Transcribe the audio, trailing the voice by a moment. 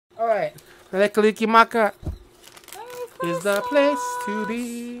Alright. Melekaliki is the place to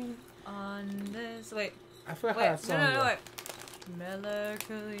be. On this... Wait. I forgot how Wait. that song No, goes. wait.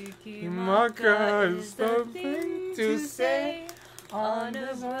 Melekaliki is the thing to say on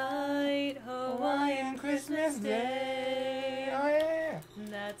a bright Hawaiian Christmas day. Oh, yeah.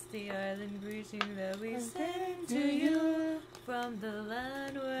 That's the island greeting that we send to you from the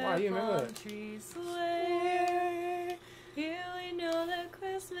land where Wow, you remember palm that. trees sway. Here we know that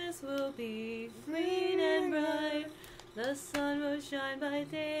Christmas will be green and bright. The sun will shine by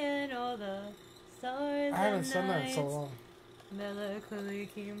day and all the stars I haven't at sung that in night. so long.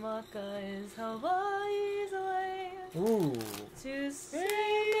 Melekaliki is Hawaii's way Ooh. to say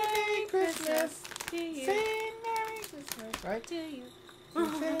Merry Christmas to you. Say Merry Christmas, right? To you.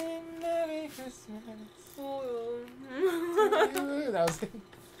 Say Merry Christmas. Oh. That was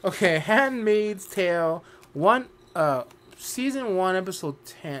okay. Handmaid's Tale, season 1, episode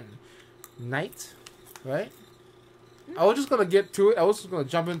 10, Night, right? I was just gonna get to it. I was just gonna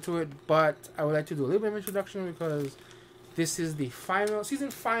jump into it, but I would like to do a little bit of introduction because this is the season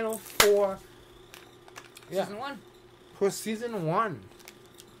final for Season 1. for season 1.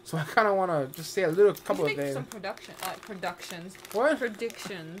 So I kind of want to just say a little couple of things. Some productions. What?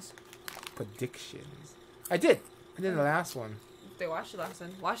 Predictions. Predictions. I did the last one. They watched the last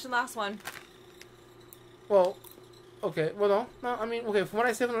one. Watch the last one. Well, okay. Well, no. I mean, okay. From what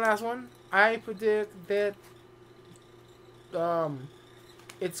I said from the last one, I predict that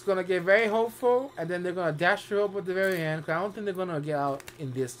it's gonna get very hopeful, and then they're gonna dash her up at the very end. Cause I don't think they're gonna get out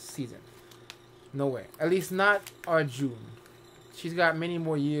in this season. No way. At least not our June. She's got many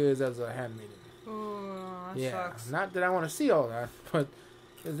more years as a handmaiden. Oh, that Yeah. sucks. Not that I want to see all that, but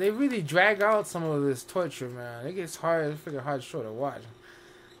they really drag out some of this torture, man. It gets hard show to watch.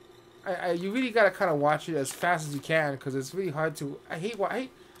 You really gotta kind of watch it as fast as you can because it's really hard to.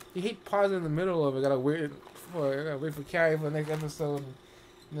 You hate pausing in the middle of it. Gotta wait for Carrie for the next episode,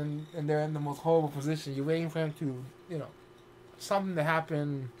 and they're in the most horrible position. You're waiting for him to, something to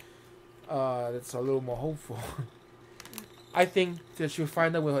happen that's a little more hopeful. I think that she'll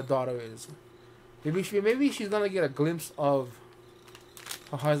find out where her daughter is. Maybe she's gonna get a glimpse of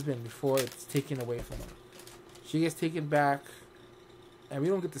her husband before it's taken away from her. She gets taken back, and we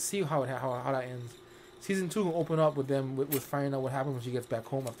don't get to see how that ends. Season 2 will open up with them with finding out what happens when she gets back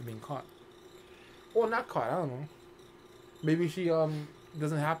home after being caught, or not caught. I don't know. Maybe she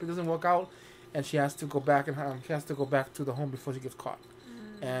doesn't work out, and she has to go back to the home before she gets caught,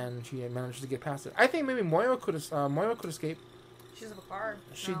 and she manages to get past it. I think maybe Moira could escape. She's a car.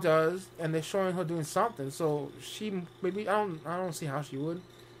 She does, and they're showing her doing something. So I don't see how she would.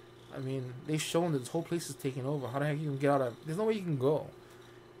 I mean, they've shown that this whole place is taken over. How the heck you can get out of? There's no way you can go.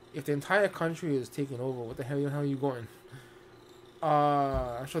 If the entire country is taken over, what the hell are you going?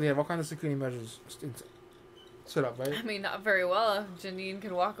 I'm sure they have all kinds of security measures set up, right? I mean, not very well. Janine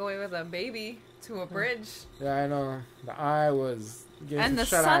could walk away with a baby to a bridge. Yeah, I know. The eye was getting and the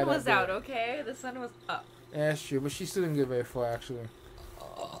sun was out, okay? The sun was up. Yeah, that's true, but she still didn't get very far, actually.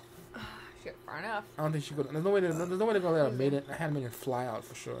 Oh, she got far enough. I don't think she could. There's no way they're gonna let a handmaiden fly out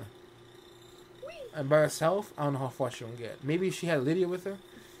for sure. Whee! And by herself, I don't know how far she'll get. Maybe she had Lydia with her,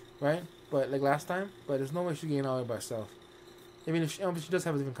 right? But like last time, but there's no way she's getting out by herself. I mean, if she does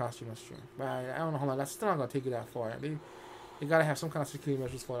have a different costume, that's true. But I don't know how long. That's still not gonna take it that far. They gotta have some kind of security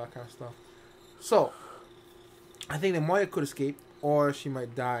measures for that kind of stuff. So, I think that Moya could escape, or she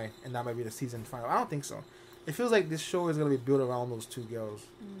might die, and that might be the season final. I don't think so. It feels like this show is gonna be built around those two girls,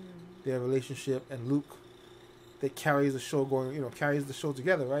 their relationship, and Luke, that carries the show carries the show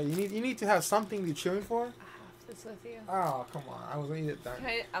together, right? You need to have something you're cheering for. I have this with you. Oh, come on! I was gonna eat it.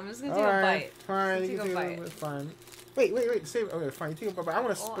 I'm just gonna take a bite. Fine, you can take a bite. Fine. Wait, save it. Okay, fine. You take a bite. I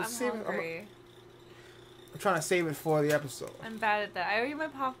want to save it. I'm trying to save it for the episode. I'm bad at that. I already ate my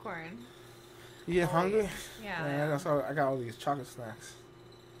popcorn. You get hungry? Yeah. I got all these chocolate snacks.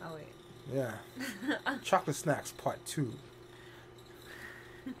 Oh wait. Yeah. Chocolate snacks part 2.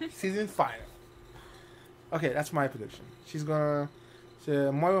 Season final. Okay, that's my prediction.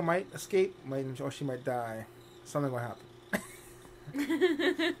 Moira might escape, or she might die. Something will happen.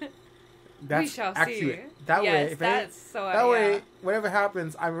 That's we shall accurate. see. That yes, way, way, whatever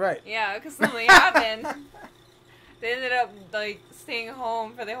happens, I'm right. Yeah, because something happened. They ended up staying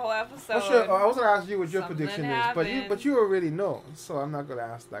home for the whole episode. Oh, sure. I was gonna ask you what your Something prediction happened. is, but you already know, so I'm not gonna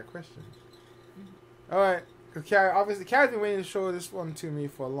ask that question. All right, because Carrie's been waiting to show this one to me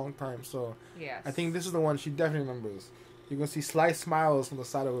for a long time, so yes. I think this is the one she definitely remembers. You're gonna see slight smiles from the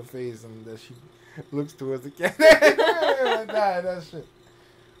side of her face, and that she looks towards the camera. that shit.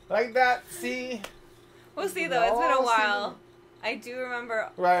 Like that, see? We'll see though. It's been a while. I do remember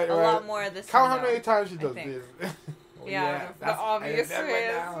Right, a lot more of this. Count scene, how many though, times she I does think. this. Oh, Yeah, the that's- obvious I remember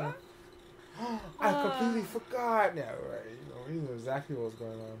ways. now. I completely forgot now, right? You know exactly what was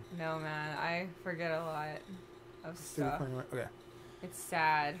going on. No, man, I forget a lot of stuff. Okay. It's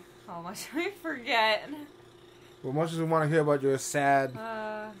sad how much I forget. Well, much as we want to hear about your sad,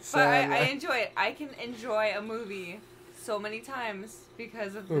 But sad I life. enjoy it. I can enjoy a movie so many times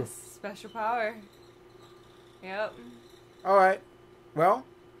because of Ooh. this special power. Yep. All right. Well,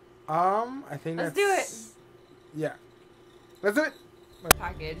 I think Let's that's... do Yeah. Let's do it.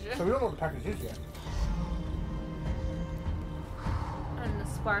 Package. So we don't know what the package is yet. And the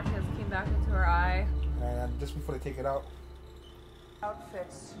spark has came back into her eye. And just before they take it out.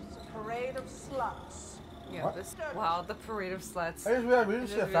 Outfits. It's a parade of sluts. Yeah, What? this, wow, the parade of sluts. I just realized we didn't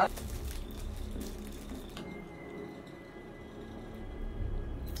see a fact.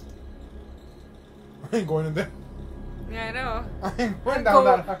 I ain't going in there. Yeah, I know. I ain't going down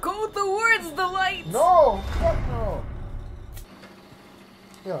that. Go towards the light. No! Fuck no!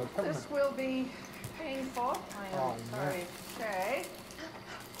 Yeah, come This on. will be painful. I am Oh, sorry to say.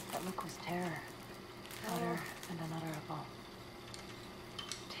 That look was terror. Utter and unutterable.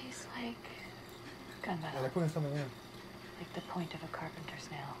 Tastes like Yeah, gunmetal. they're putting something in. Like the point of a carpenter's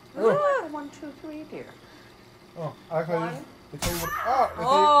nail. Oh, 1, 2, 3, dear. oh I like how One. they tell you what. Oh! They tell you-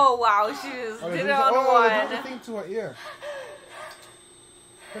 Oh, wow, she just oh, they did do it the- on oh, they do the one. thing to her ear.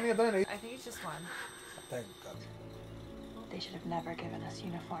 When you done it, I think it's just one. thank God. They should have never given us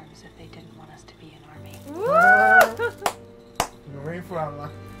uniforms if they didn't want us to be an army. Woo! You know, rain for out line.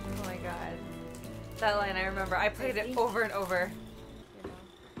 Oh my god. That line I remember. I played it over and over. You know,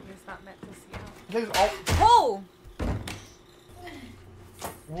 it's not meant to see out. It was all. Oh!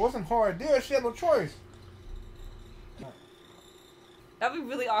 It wasn't hard. There, she had no choice. That'd be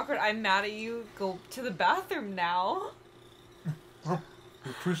really awkward. I'm mad at you. Go to the bathroom now. The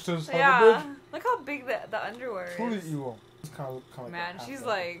Christians have a Yeah. bridge. Look how big the underwear Truly is. evil. It's kind of like Man, that she's half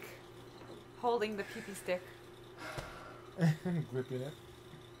like holding the pee-pee stick. gripping it.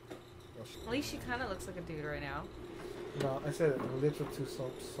 At least she kind of looks like a dude right now. No, I said it. Her lips are too so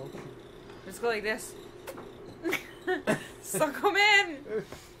cute. Just go like this. Suck 'em in.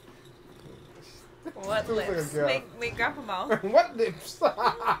 What Looks like a lips? girl. Make grandpa mouth. What lips?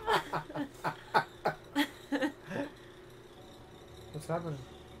 What's happening?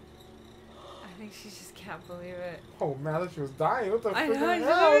 I think she just can't believe it. Oh man, I thought she was dying. What the I frick? know, she's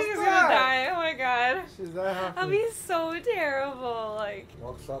hell always is gonna that? die. Oh my god. She's that happy. That'd be so terrible. Like,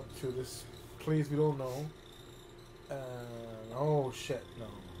 Walks up to this place we don't know. Oh shit,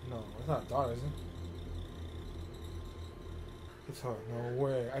 no, it's not daughter, is it? It's her. No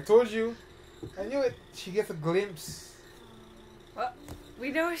way. I told you. I knew it. She gets a glimpse. well,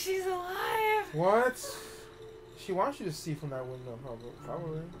 we know she's alive. What? She wants you to see from that window,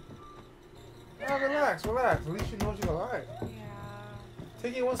 probably. Oh, relax. At least she knows you're alive. Yeah.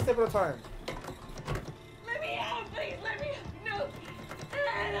 Take it one step at a time. Let me out, please. Let me out. No.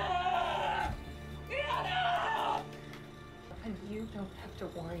 No. And you don't have to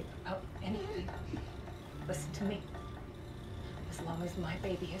worry about anything. Listen to me. As long as my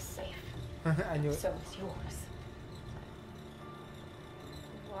baby is safe, I knew it. so is yours.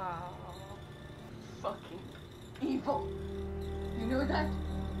 Wow. Fucking evil. You know that?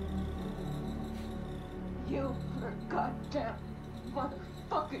 You are a goddamn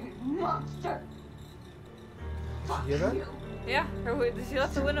motherfucking monster. Fuck hear that? you. Yeah. She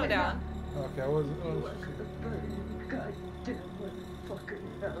left the window down. Okay, I wasn't. You Oh, are shit. the burning goddamn motherfucker.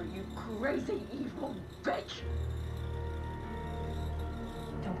 Hell, you crazy evil bitch.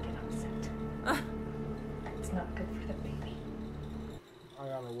 Don't get upset. It's not good for the baby. I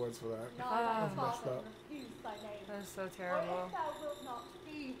got no words for that. Ah. That's messed up. That's so terrible.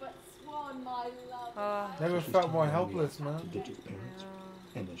 Oh, Never felt more helpless, man. Get his parents,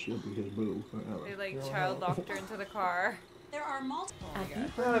 and then she'll be his boo forever. they like child locked her into the car. There are multiple.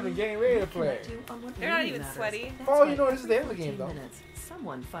 They're not even getting ready to play. They're not even sweaty. Oh, you know, this is the end of the game, though.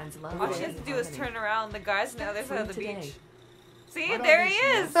 Someone finds love. All she has to do is turn around. The guy's on the other side of the beach. See, Why don't there they he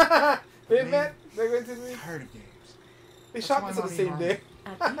say- is. They met. They're going to meet. Tired of games. They That's shot why this I'm on the not same even day.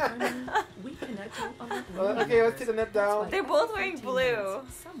 At the Harmony, we connect you on the Well, okay, let's take the net down. They're both wearing blue.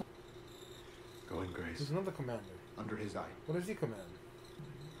 Go in, Grace. There's another commander. Under his eye. What does he command?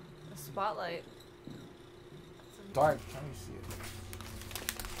 A spotlight. Dark. Can you see it?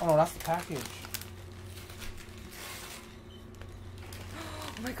 Oh no, that's the package.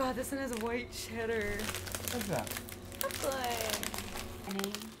 Oh my god, this one has white cheddar. What's that? That's like... My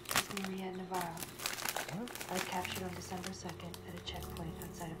name is Maria Navarro. What? I was captured on December 2nd at a checkpoint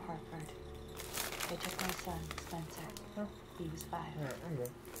outside of Hartford. They took my son, Spencer. Huh? He was 5. Alright, I'm good.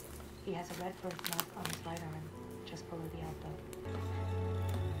 He has a red birthmark on his right arm, just below the elbow.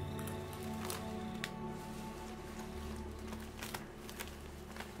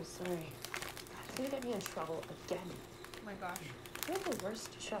 I'm sorry. It's gonna get me in trouble again. Oh my gosh. You're the worst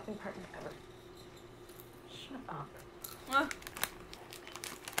shopping partner ever. Shut up.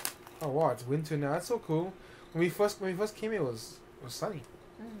 Oh wow, it's winter now. That's so cool. When we first came, it was sunny.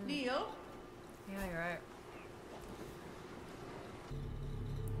 Neil? Yeah, you're right.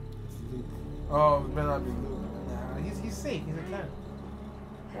 Luke. Oh, it better not be Luke. Nah, he's safe. He's a cat.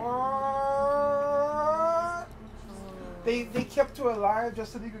 What? They kept her alive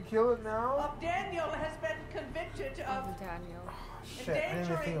just so they could kill it now? Daniel has been convicted of Daniel. Oh, shit, I didn't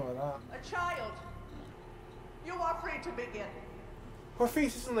even think about that. a child. You are free to begin. Her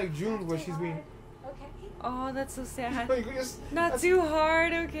face isn't like June where she's being. Okay. Oh, that's so sad. Wait, Not that's, too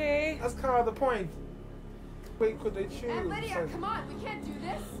hard, okay? That's kind of the point. Wait, could they choose? And Lydia, Like- come on, we can't do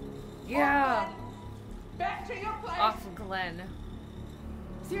this. Yeah. Back to your place. Off of Glenn.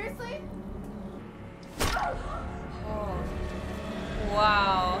 Seriously? Oh.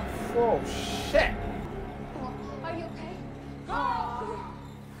 Wow. Oh shit! Are you okay? Go!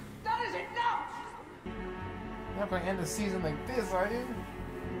 That is enough! You're not gonna end the season like this, are you?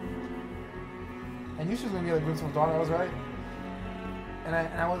 I knew she was gonna get a glimpse of Dawn. I was right. And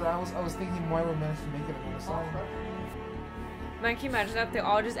I was thinking Moira would manage to make it another side. Man, can you imagine that? They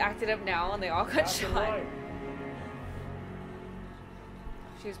all just acted up now and they all got shot.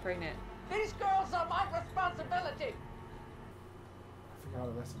 She was pregnant. These girls are my responsibility. I forgot how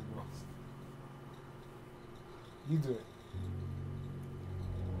the rest of it goes. You do it.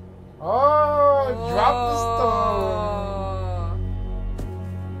 Oh, drop the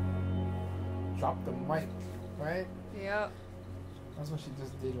stone. Drop the mic, right? Yep. That's what she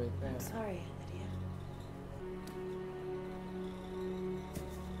just did right there. Sorry, Lydia.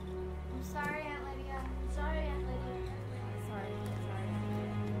 I'm sorry, Aunt Lydia. Sorry, Aunt Lydia. Sorry.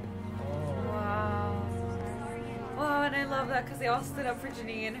 Oh. Wow. Wow, and I love that because they all stood up for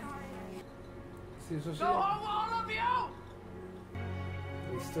Janine. See, so she Go home, all of you!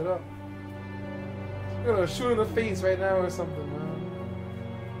 they stood up. You're gonna shoot in the face right now or something, man.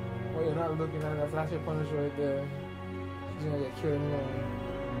 Well, you're not looking at that. That's your punishment right there. She's gonna get killed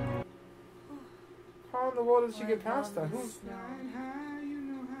anyway. How in the world did she get past that? Who's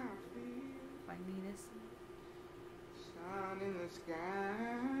By Venus. Sun in the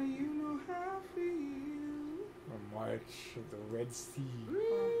sky, you know how I feel. the March of the Red Sea?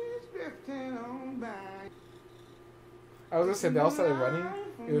 Breeze drifting on by. I was gonna say they all started running.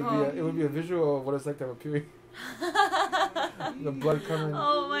 It would be a visual of what it's like to have a period. The blood coming.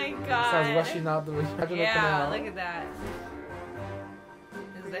 Oh my Starts god. rushing out the vaginal coming Yeah, out. look at that.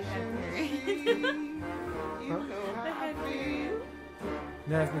 This is the head period. You know The how I head feel. period.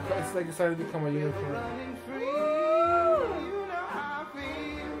 Yeah, it's like it started to become a uniform. Running free, you know how I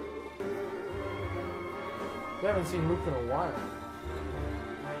feel. We haven't seen Luke in a while.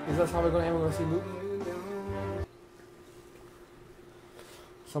 Is that how we're gonna end? We're gonna see Luke?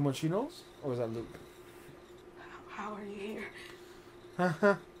 Someone she knows? Or is that Luke? How are you here?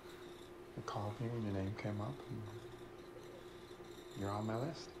 I called you and your name came up. And you're on my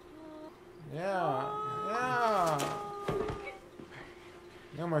list. Yeah.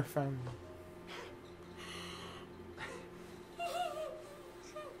 You're my family.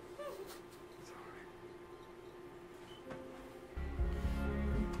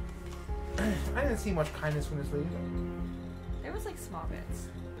 I didn't see much kindness from this lady. There was like small bits.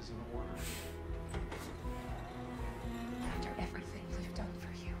 Isn't it water? After everything we've done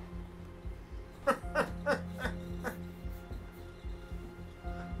for you.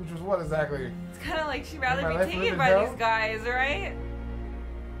 Which was what exactly? It's kind of like she'd rather My be life taken living by hell? these guys, right?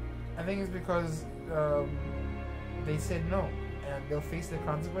 I think it's because they said no, and they'll face the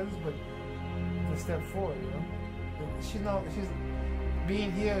consequences, but they'll step forward. You know, she's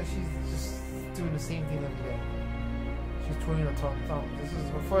being here. She's just doing the same thing every day. She's twirling her thumb. This is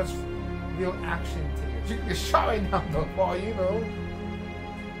her first real action take. She can get shot right now, though. Oh, you know.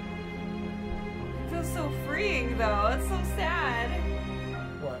 It feels so freeing, though. It's so sad.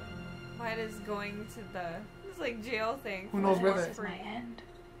 What? Why is going to this like jail thing? Who knows where This they? is my end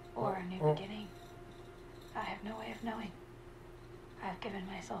or a new Oh. beginning. I have no way of knowing. I've given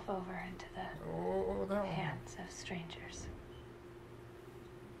myself over into the Oh, that one. hands of strangers.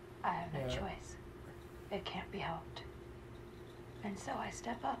 I have no Yeah. choice. It can't be helped. And so I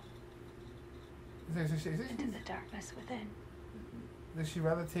step up into the darkness within, Does she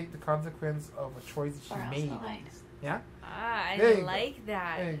rather take the consequence of a choice that she or else made? the light. Yeah. Ah, I There you go. like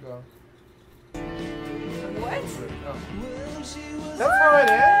that. There you go. What? That's how it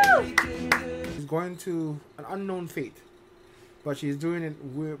is. She's going to an unknown fate, but she's doing it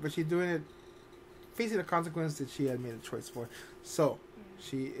weird. But she's doing it, facing the consequence that she had made a choice for. So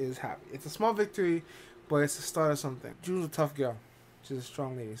she is happy. It's a small victory, but it's the start of something. June's a tough girl. She's a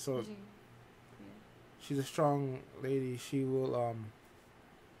strong lady. So she's a strong lady. She will,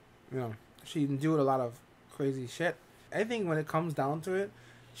 she can do a lot of crazy shit. I think when it comes down to it,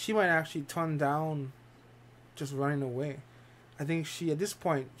 she might actually turn down just running away. I think at this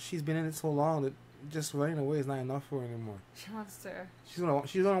point, she's been in it so long that just running away is not enough for her anymore. She wants to. She's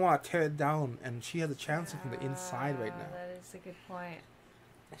gonna want to tear it down, and she has a chance from the inside right now. That is a good point.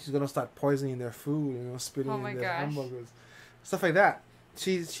 She's gonna start poisoning their food, spitting in their gosh. hamburgers, stuff like that.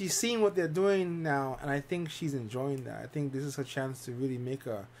 She's seeing what they're doing now, and I think she's enjoying that. I think this is her chance to really make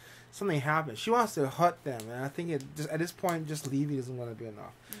something happen. She wants to hurt them, and I think at this point, just leaving isn't gonna be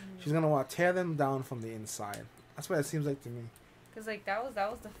enough. Mm-hmm. She's gonna want to tear them down from the inside. That's what it seems like to me. Because that was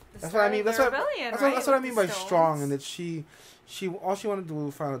the that's start what I mean. of the rebellion, right? That's what I mean by strong, and that she all she wanted to do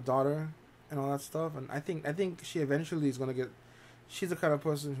was find a daughter and all that stuff. And I think she eventually is gonna get. She's the kind of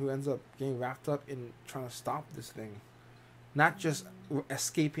person who ends up getting wrapped up in trying to stop this thing, not just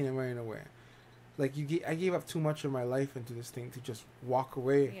escaping and running away. Like I gave up too much of my life into this thing to just walk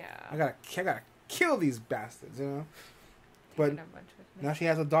away. Yeah. I gotta kill these bastards, But Take a bunch with me. now she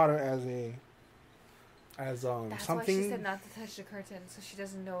has a daughter as That's something. why she said not to touch the curtain, so she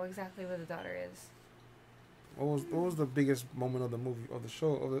doesn't know exactly where the daughter is. What was the biggest moment of the movie, of the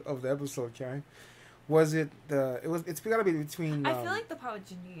show, of the episode, Karen? Was it it's gotta be between. I feel like the part with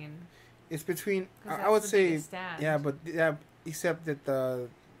Janine. It's between. I that's would the say. biggest stand. Yeah, but except that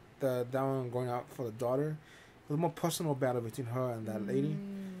that one going out for the daughter, it was a more personal battle between her and that lady,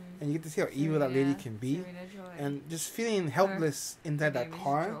 and you get to see how evil that lady can be, and just feeling helpless inside that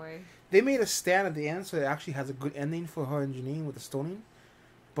car. They made a stand at the end, so it actually has a good ending for her and Janine with the stoning.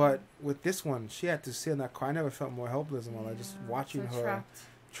 But with this one, she had to sit in that car. I never felt more helpless in my life, just watching her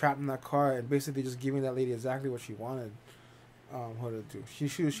trapped in that car and basically just giving that lady exactly what she wanted her to do. She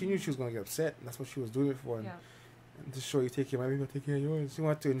knew she was going to get upset, and that's what she was doing it for. And to show you, take care of my baby, take care of yours. She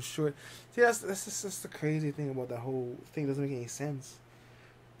wanted to ensure. See, that's just the crazy thing about that whole thing. It doesn't make any sense.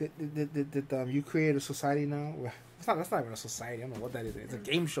 That you create a society now where that's not even a society. I don't know what that is. It's a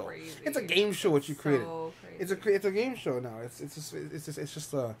game show. Crazy. It's a game show. What you created. So It's a game show now. It's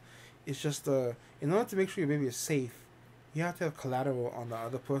just in order to make sure your baby is safe, you have to have collateral on the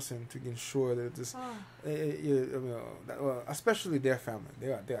other person to ensure that this, especially their family. They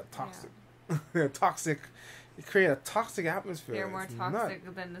are toxic. Yeah. They're toxic. They create a toxic atmosphere. They're more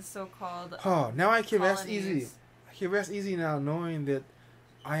toxic than the so-called. Now I can colonies. rest easy. I can rest easy now knowing that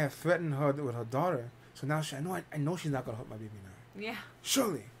I have threatened her with her daughter. So now I know she's not gonna hurt my baby now. Yeah.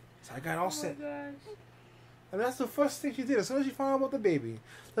 Surely. So I got all set. Oh my gosh. And that's the first thing she did. As soon as she found out about the baby,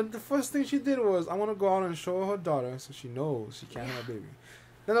 the first thing she did was, I want to go out and show her daughter so she knows she can't have a baby.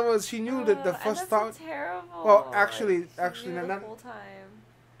 In other words, she knew that the first thought. Terrible. Well, actually, the not. whole time.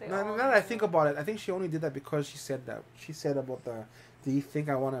 Now that I think about it, I think she only did that because she said that. She said about do you think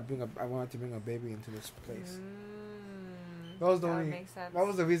I wanted to bring a baby into this place? That was the only. Makes sense. That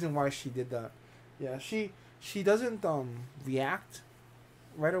was the reason why she did that. Yeah, she doesn't react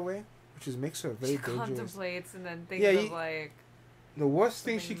right away, which makes her very dangerous. She contemplates and then thinks of like the worst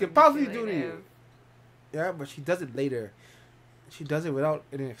thing she could possibly do to you. Yeah, but she does it later. She does it without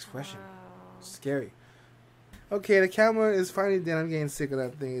any expression. Wow. Scary. Okay, the camera is finally dead. I'm getting sick of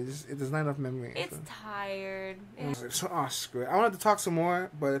that thing. There's not enough memory. It's tired. Screw it. I wanted to talk some more,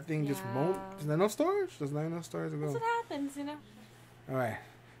 but the thing just won't. There's not enough storage. There's not enough storage to go. That's what happens, All right.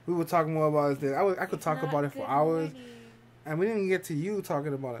 We will talk more about this. I could talk about it for hours. And we didn't get to you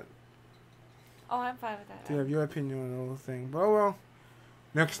talking about it. Oh, I'm fine with that. To have your opinion on the whole thing. But well,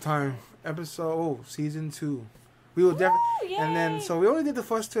 next time. Season 2. We will definitely. And then, so we only did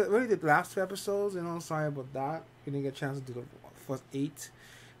the last 2 episodes. Sorry about that. We didn't get a chance to do the first 8.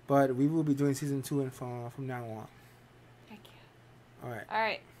 But we will be doing season 2 and from now on. Heck yeah. All right. All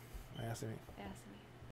right. Ask me. Ask me.